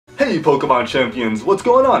Hey Pokemon champions, what's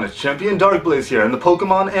going on? It's Champion DarkBlaze here, and the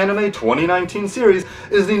Pokemon Anime 2019 series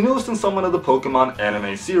is the newest installment of the Pokemon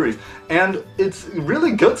Anime series, and it's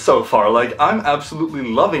really good so far. Like, I'm absolutely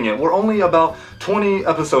loving it. We're only about 20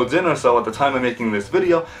 episodes in or so at the time of making this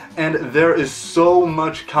video, and there is so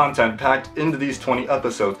much content packed into these 20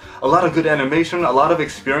 episodes. A lot of good animation, a lot of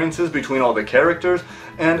experiences between all the characters,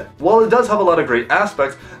 and while it does have a lot of great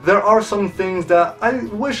aspects, there are some things that I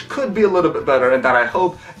wish could be a little bit better and that I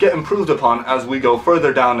hope get improved upon as we go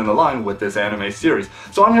further down in the line with this anime series.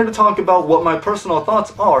 So I'm here to talk about what my personal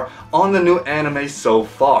thoughts are on the new anime so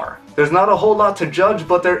far. There's not a whole lot to judge,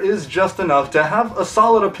 but there is just enough to have a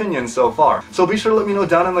solid opinion so far. So be sure to let me know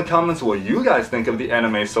down in the comments what you guys think of the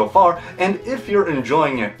anime so far, and if you're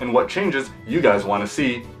enjoying it and what changes you guys want to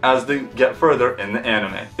see as they get further in the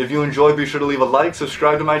anime. If you enjoyed, be sure to leave a like,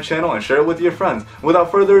 subscribe to my channel, and share it with your friends. Without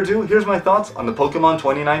further ado, here's my thoughts on the Pokemon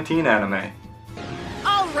 2019 anime.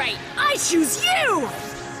 Alright, I choose you!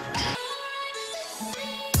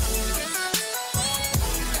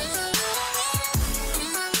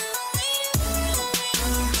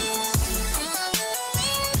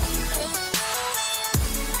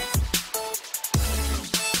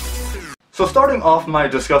 So starting off my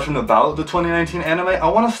discussion about the 2019 anime, I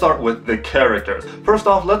want to start with the characters. First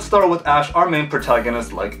off, let's start with Ash, our main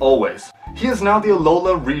protagonist, like always. He is now the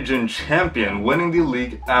Alola region champion, winning the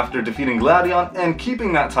league after defeating Gladion and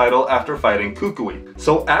keeping that title after fighting Kukui.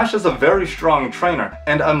 So Ash is a very strong trainer,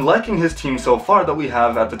 and I'm liking his team so far that we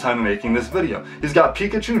have at the time of making this video. He's got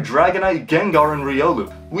Pikachu, Dragonite, Gengar, and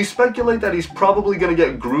Riolu. We speculate that he's probably gonna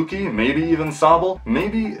get Grookey, maybe even Sobble,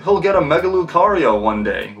 maybe he'll get a Mega Lucario one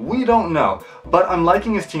day. We don't know, but I'm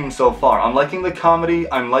liking his team so far. I'm liking the comedy,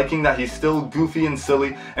 I'm liking that he's still goofy and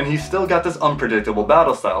silly, and he's still got this unpredictable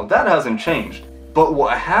battle style. That hasn't changed. But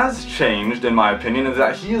what has changed, in my opinion, is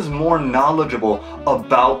that he is more knowledgeable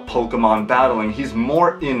about Pokemon battling. He's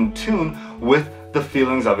more in tune with the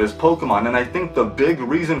feelings of his Pokemon, and I think the big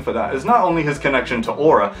reason for that is not only his connection to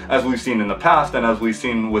Aura, as we've seen in the past and as we've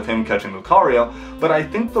seen with him catching Lucario, but I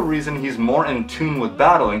think the reason he's more in tune with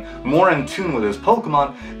battling, more in tune with his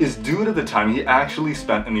Pokemon, is due to the time he actually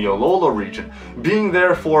spent in the Alola region. Being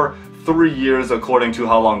there for 3 years according to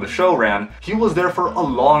how long the show ran, he was there for a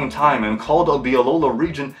long time and called the Alola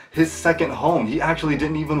region his second home. He actually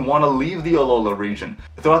didn't even want to leave the Alola region.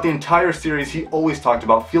 Throughout the entire series, he always talked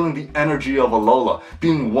about feeling the energy of Alola,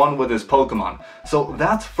 being one with his Pokemon. So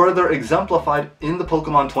that's further exemplified in the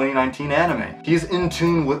Pokemon 2019 anime. He's in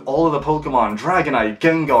tune with all of the Pokemon, Dragonite,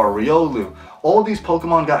 Gengar, Riolu. All these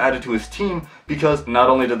Pokemon got added to his team because not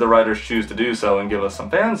only did the writers choose to do so and give us some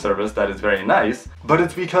fan service, that is very nice, but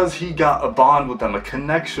it's because he got a bond with them, a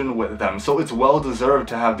connection with them, so it's well deserved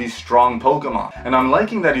to have these strong Pokemon. And I'm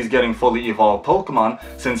liking that he's getting fully evolved Pokemon,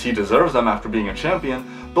 since he deserves them after being a champion,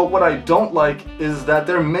 but what I don't like is that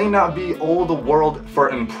there may not be all the world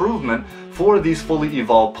for improvement for these fully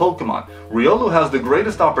evolved Pokemon. Riolu has the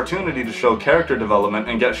greatest opportunity to show character development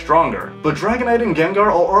and get stronger, but Dragonite and Gengar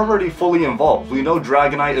are already fully involved. We know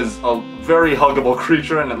Dragonite is a very huggable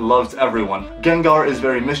creature and it loves everyone. Gengar is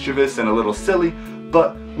very mischievous and a little silly,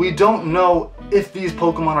 but we don't know if these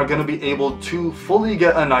Pokemon are going to be able to fully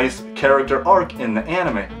get a nice character arc in the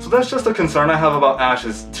anime. So that's just a concern I have about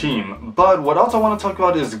Ash's team. But what else I want to talk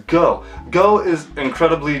about is Go. Go is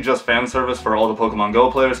incredibly just fan service for all the Pokemon Go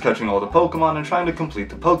players, catching all the Pokemon and trying to complete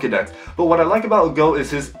the Pokédex. But what I like about Go is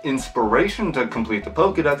his inspiration to complete the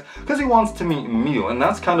Pokédex, because he wants to meet Mew, and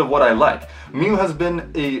that's kind of what I like. Mew has been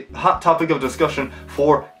a hot topic of discussion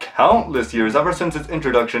for countless years, ever since its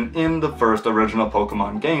introduction in the first original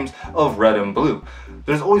Pokemon games of Red and Blue.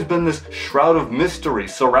 There's always been this shroud of mystery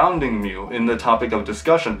surrounding Mew in the topic of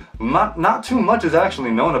discussion. Not too much is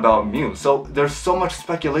actually known about Mew, so there's so much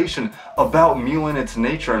speculation about Mew and its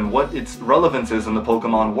nature and what its relevance is in the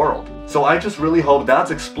Pokemon world. So I just really hope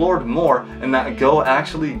that's explored more and that Go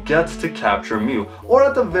actually gets to capture Mew, or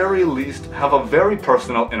at the very least have a very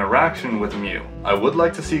personal interaction with Mew. I would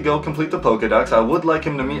like to see Go complete the Pokédex. I would like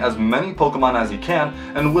him to meet as many Pokemon as he can,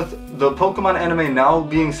 and with the Pokemon anime now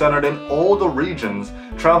being centered in all the regions,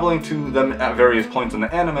 traveling to them at various points in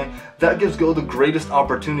the anime, that gives Go the greatest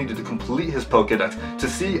opportunity to complete his Pokédex, to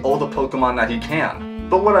see all the Pokemon that he can.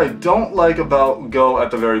 But what I don't like about Go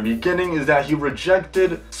at the very beginning is that he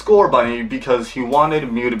rejected Scorbunny because he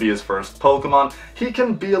wanted Mew to be his first Pokemon. He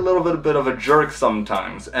can be a little bit of a jerk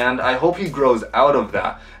sometimes, and I hope he grows out of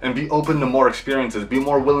that and be open to more experiences, be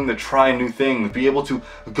more willing to try new things, be able to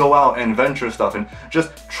go out and venture stuff and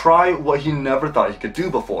just try what he never thought he could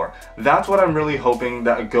do before. That's what I'm really hoping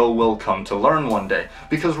that Go will come to learn one day,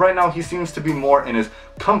 because right now he seems to be more in his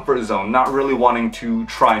comfort zone, not really wanting to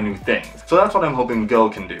try new things. So that's what I'm hoping Gale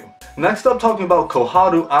can do. Next up, talking about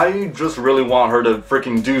Koharu, I just really want her to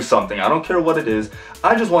freaking do something. I don't care what it is,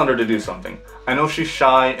 I just want her to do something. I know she's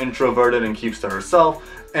shy, introverted, and keeps to herself,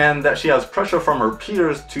 and that she has pressure from her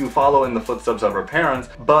peers to follow in the footsteps of her parents,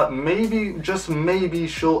 but maybe, just maybe,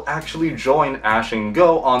 she'll actually join Ash and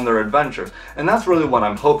Gou on their adventures, and that's really what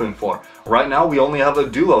I'm hoping for. Right now, we only have a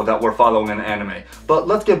duo that we're following in anime, but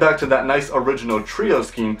let's get back to that nice original trio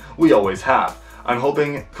scheme we always have. I'm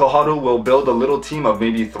hoping Koharu will build a little team of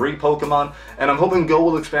maybe 3 Pokemon, and I'm hoping Gou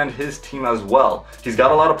will expand his team as well. He's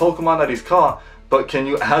got a lot of Pokemon that he's caught, but can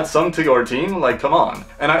you add some to your team? Like, come on.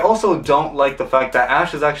 And I also don't like the fact that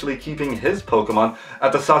Ash is actually keeping his Pokemon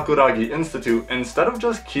at the Sakuragi Institute instead of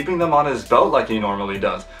just keeping them on his belt like he normally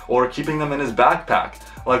does, or keeping them in his backpack.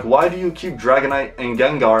 Like, why do you keep Dragonite and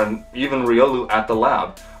Gengar and even Riolu at the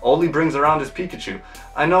lab? All he brings around is Pikachu.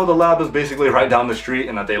 I know the lab is basically right down the street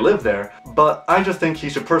and that they live there, but I just think he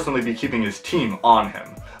should personally be keeping his team on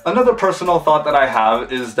him. Another personal thought that I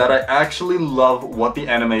have is that I actually love what the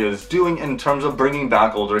anime is doing in terms of bringing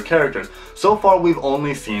back older characters. So far we've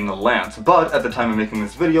only seen Lance, but at the time of making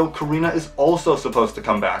this video, Karina is also supposed to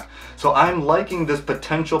come back. So I'm liking this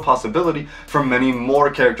potential possibility for many more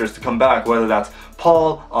characters to come back, whether that's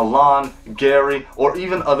Paul, Alan, Gary, or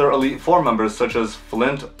even other Elite Four members such as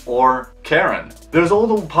Flint or Karen. There's all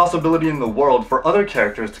the possibility in the world for other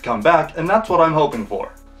characters to come back, and that's what I'm hoping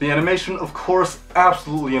for. The animation, of course,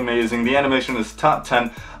 absolutely amazing. The animation is top 10.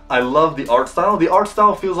 I love the art style. The art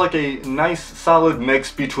style feels like a nice, solid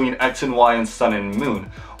mix between X and Y and Sun and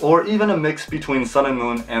Moon, or even a mix between Sun and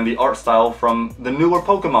Moon and the art style from the newer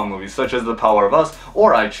Pokemon movies, such as The Power of Us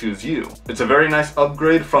or I Choose You. It's a very nice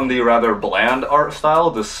upgrade from the rather bland art style,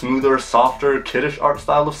 the smoother, softer, kiddish art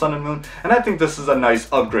style of Sun and Moon, and I think this is a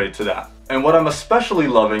nice upgrade to that. And what I'm especially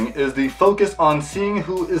loving is the focus on seeing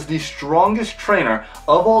who is the strongest trainer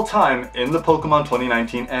of all time in the Pokemon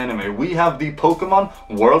 2019 anime. We have the Pokemon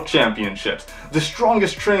World Championships. The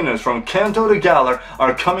strongest trainers from Kanto to Galar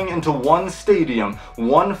are coming into one stadium,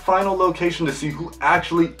 one final location to see who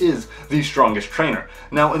actually is the strongest trainer.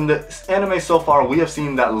 Now in the anime so far, we have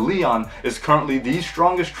seen that Leon is currently the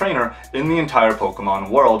strongest trainer in the entire Pokemon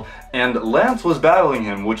world, and Lance was battling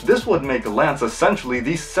him, which this would make Lance essentially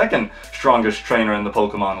the second strongest trainer in the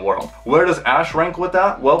Pokemon world. Where does Ash rank with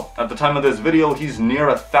that? Well, at the time of this video, he's near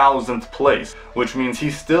 1000th place, which means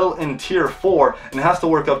he's still in tier 4 and has to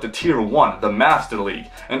work up to tier 1, the Master League,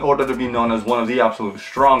 in order to be known as one of the absolute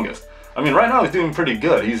strongest. I mean, right now he's doing pretty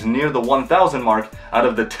good. He's near the 1000 mark out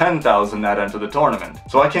of the 10,000 that enter the tournament.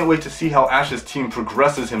 So I can't wait to see how Ash's team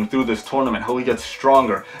progresses him through this tournament, how he gets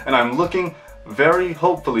stronger, and I'm looking very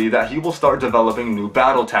hopefully that he will start developing new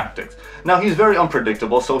battle tactics. Now he's very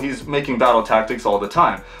unpredictable, so he's making battle tactics all the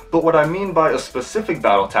time. But what I mean by a specific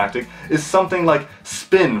battle tactic is something like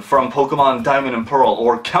Spin from Pokemon Diamond and Pearl,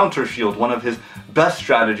 or Counter Shield, one of his best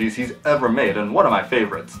strategies he's ever made and one of my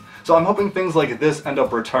favorites. So I'm hoping things like this end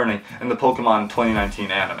up returning in the Pokemon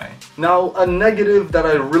 2019 anime. Now, a negative that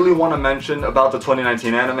I really want to mention about the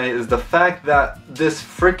 2019 anime is the fact that this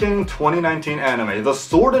freaking 2019 anime, the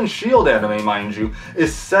Sword and Shield anime mind you,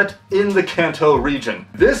 is set in the Kanto region.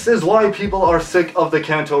 This is why people are sick of the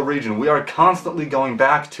Kanto region. We are constantly going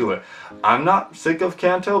back to it. I'm not sick of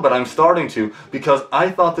Kanto, but I'm starting to, because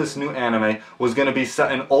I thought this new anime was going to be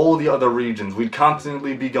set in all the other regions. We'd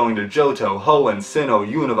constantly be going to Johto, Hoenn, Sinnoh,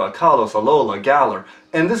 Unova, Kalos, Alola, Galar.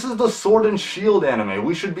 And this is the Sword and Shield anime.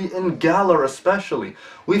 We should be in Galar especially.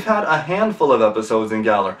 We've had a handful of episodes in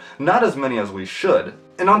Galar, not as many as we should.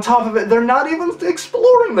 And on top of it, they're not even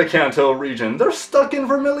exploring the Kanto region. They're stuck in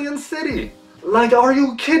Vermilion City. Like, are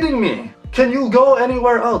you kidding me? Can you go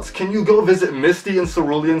anywhere else? Can you go visit Misty in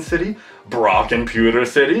Cerulean City? Brock in Pewter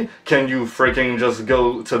City? Can you freaking just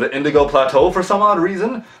go to the Indigo Plateau for some odd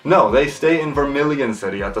reason? No, they stay in Vermilion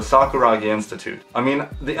City at the Sakuragi Institute. I mean,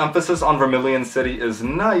 the emphasis on Vermilion City is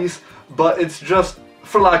nice, but it's just,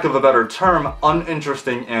 for lack of a better term,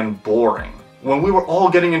 uninteresting and boring. When we were all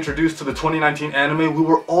getting introduced to the 2019 anime, we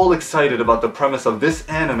were all excited about the premise of this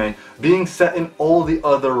anime being set in all the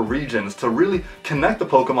other regions to really connect the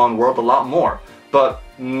Pokemon world a lot more. But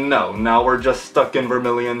no, now we're just stuck in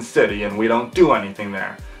Vermilion City and we don't do anything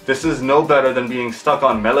there. This is no better than being stuck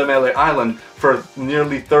on Melemele Island for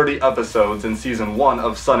nearly 30 episodes in Season 1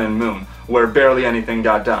 of Sun and Moon, where barely anything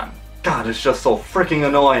got done. God, it's just so freaking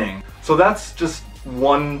annoying. So that's just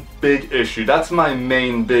one big issue. That's my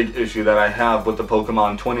main big issue that I have with the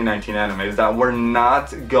Pokemon 2019 anime, is that we're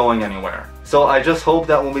not going anywhere. So I just hope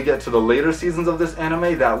that when we get to the later seasons of this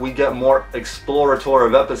anime that we get more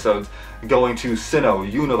exploratory episodes going to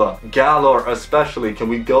Sinnoh, Unova, Galar especially. Can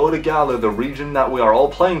we go to Galar, the region that we are all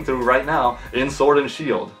playing through right now in Sword and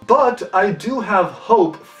Shield? But I do have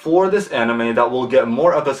hope for this anime that we'll get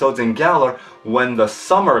more episodes in Galar when the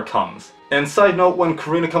summer comes. And side note, when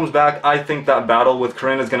Karina comes back, I think that battle with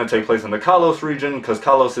Karina is going to take place in the Kalos region, because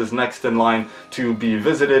Kalos is next in line to be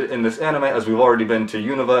visited in this anime, as we've already been to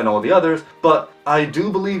Unova and all the others. But I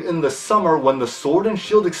do believe in the summer, when the Sword and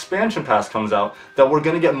Shield expansion pass comes out, that we're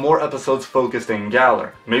going to get more episodes focused in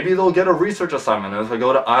Galar. Maybe they'll get a research assignment, and if they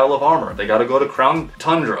go to Isle of Armor, they gotta go to Crown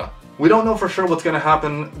Tundra. We don't know for sure what's going to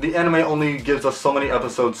happen. The anime only gives us so many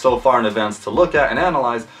episodes so far in advance to look at and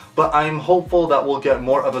analyze, but I'm hopeful that we'll get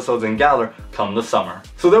more episodes in Galar come the summer.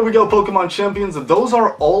 So there we go, Pokemon Champions. Those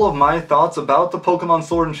are all of my thoughts about the Pokemon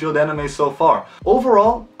Sword and Shield anime so far.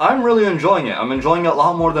 Overall, I'm really enjoying it. I'm enjoying it a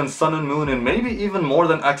lot more than Sun and Moon, and maybe even more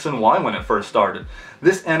than X and Y when it first started.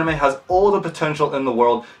 This anime has all the potential in the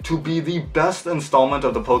world to be the best installment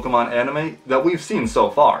of the Pokemon anime that we've seen so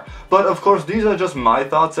far. But of course, these are just my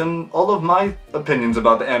thoughts and all of my opinions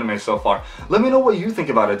about the anime so far. Let me know what you think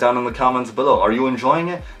about it down in the comments below. Are you enjoying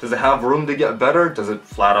it? Does it have room to get better? Does it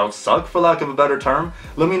flat out suck, for lack of a better term?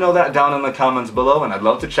 Let me know that down in the comments below, and I'd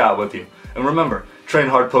love to chat with you. And remember, train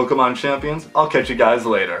hard, Pokemon Champions. I'll catch you guys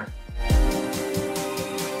later.